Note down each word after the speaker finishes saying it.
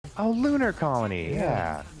Oh, lunar colony.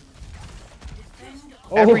 Yeah.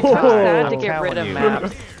 Oh, Every time. Sad to I'm get rid of telling you.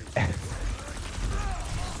 maps.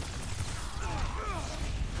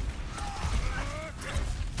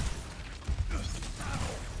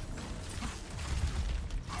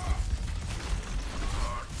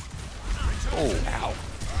 Oh, ow.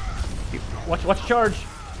 Watch charge.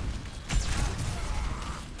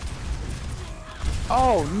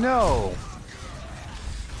 Oh no.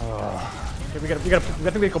 Okay, we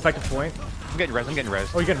gotta go back to point. I'm getting res.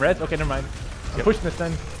 Oh, you're getting red? Okay, never mind. I'm pushing this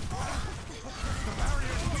then.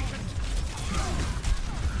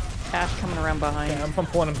 Ash coming around behind. Yeah, I'm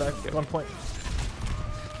pulling him back at 1 point.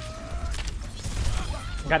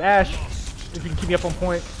 Got Ash. If you can keep me up on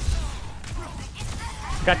point.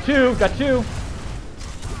 Got two.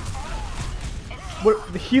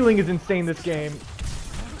 The healing is insane this game.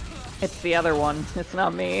 It's the other one. It's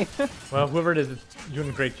not me. Well, whoever it is doing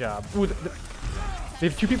a great job. Ooh, they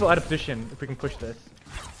have 2 people out of position if we can push this.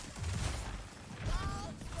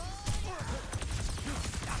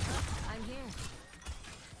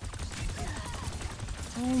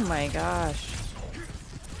 Oh my gosh.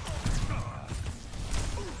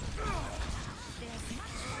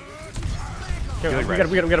 Okay,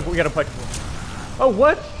 we gotta fight. Oh,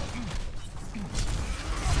 what?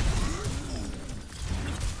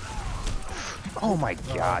 Oh my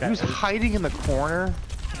god. okay. He was hiding in the corner.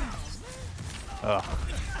 Ugh.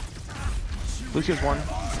 Lucio's one.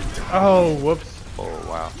 Oh, whoops. Oh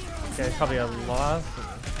wow. Okay, it's probably a loss.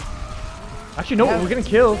 Actually, no, we're getting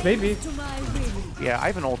kills, maybe. Yeah, I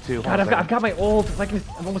have an ult too. God, I've got my ult. It's like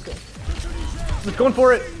I'm almost going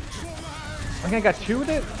for it. I think I got 2 with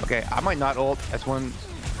it. Okay, I might not ult. That's one.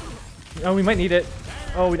 Oh, we might need it.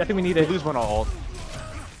 Oh, I think we need it. Lose one ult.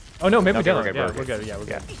 Oh no, maybe we Okay, don't. we're good, Yeah, we're we're good. good. Yeah, we're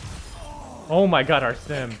good. Oh my god, our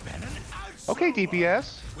sim. Okay,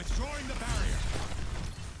 DPS.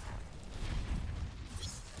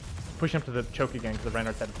 Push him to the choke again because the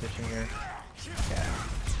Reinhardt's out of position here. Yeah.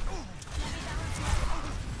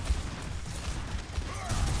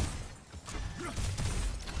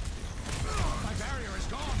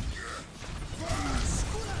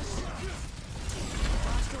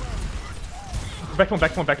 Back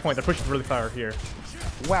point. They're pushing really far here.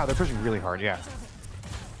 Wow, they're pushing really hard. Yeah.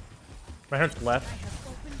 Reinhardt's left.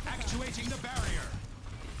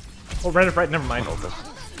 Oh, Reinhardt right. Never mind. Ult this.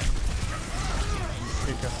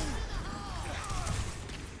 Here you go.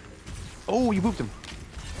 Oh, you booped him.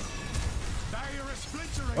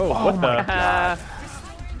 Oh, what the?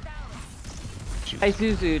 I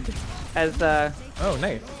Zuzu'd as Oh,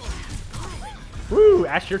 nice. Woo,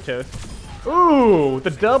 Ash your toast. Ooh,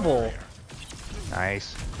 the double.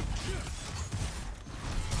 Nice.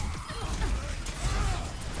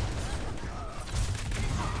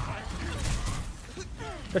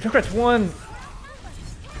 The Junkrat's won.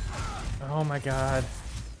 Oh my god.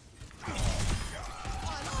 I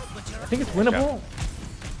think it's winnable.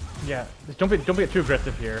 Yeah, just don't get too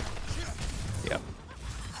aggressive here. Yep.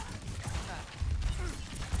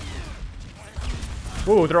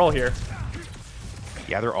 Whoa, they're all here.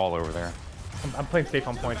 Yeah, they're all over there. I'm playing safe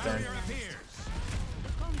on point then.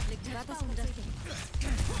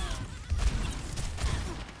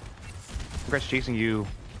 Congrats chasing you.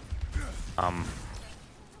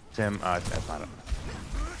 Tim, that's not him.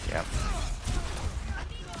 Yeah.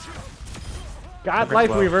 God,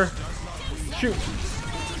 Congrats, Lifeweaver. Shoot.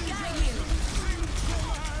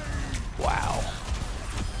 Wow.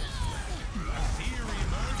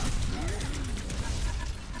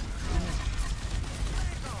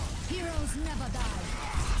 Heroes never die.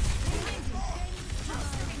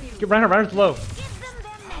 Get Reinhardt's low. Give them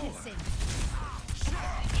their medicine.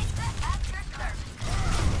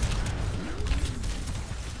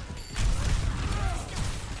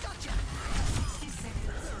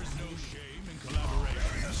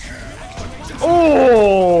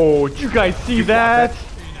 Oh, did you guys see that?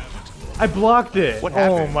 I blocked it. What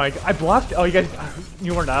happened? Oh my god. I blocked it. Oh, you guys,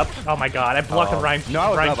 you weren't up? Oh my god, I blocked the Rhyme No,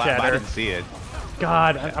 I was up. I Shatter. didn't see it.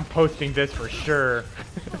 God, I'm posting this for sure.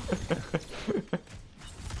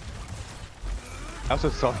 I also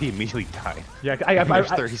saw he immediately died. Yeah, There's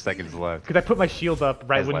 30 seconds left. because I put my shield up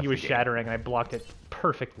right Has when left he the was game. shattering, and I blocked it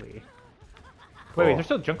perfectly. Wait, there's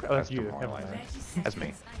still Junkrat. Oh, that's That's you. tomorrow Never life. mind. That's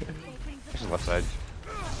me. This is left side.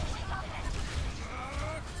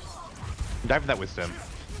 Dive for that with Sim.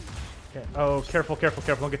 Okay. Oh, careful.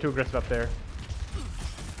 Don't get too aggressive up there.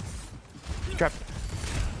 Trap.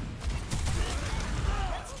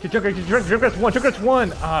 Junkrat's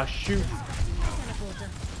one. Ah, shoot.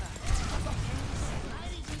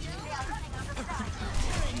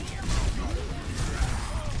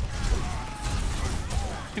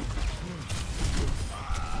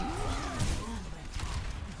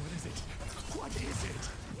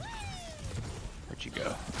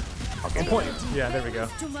 One point. Yeah, there we go.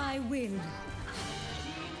 To my will.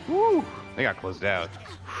 Woo! They got closed out.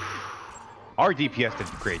 Our DPS did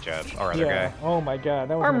a great job. Our other Yeah. guy. Oh my god,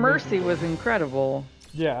 that was Our an amazing mercy game. was incredible.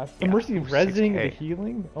 Yeah, the Yeah, mercy rezzing, the 6K.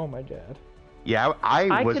 healing. Oh my god. Yeah,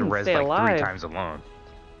 I was couldn't res stay like alive. 3 times alone.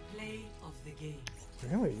 Play of the game.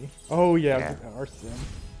 Really? Oh yeah, Yeah. our sim.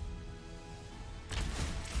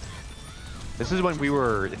 This is when we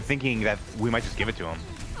were thinking that we might just give it to him.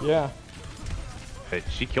 Yeah. But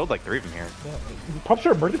she killed like 3 of them here. Yeah. Props to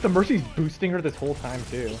her mercy. The mercy's boosting her this whole time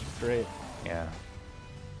too. It's great. Yeah.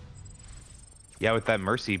 Yeah, with that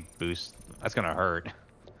mercy boost, that's gonna hurt.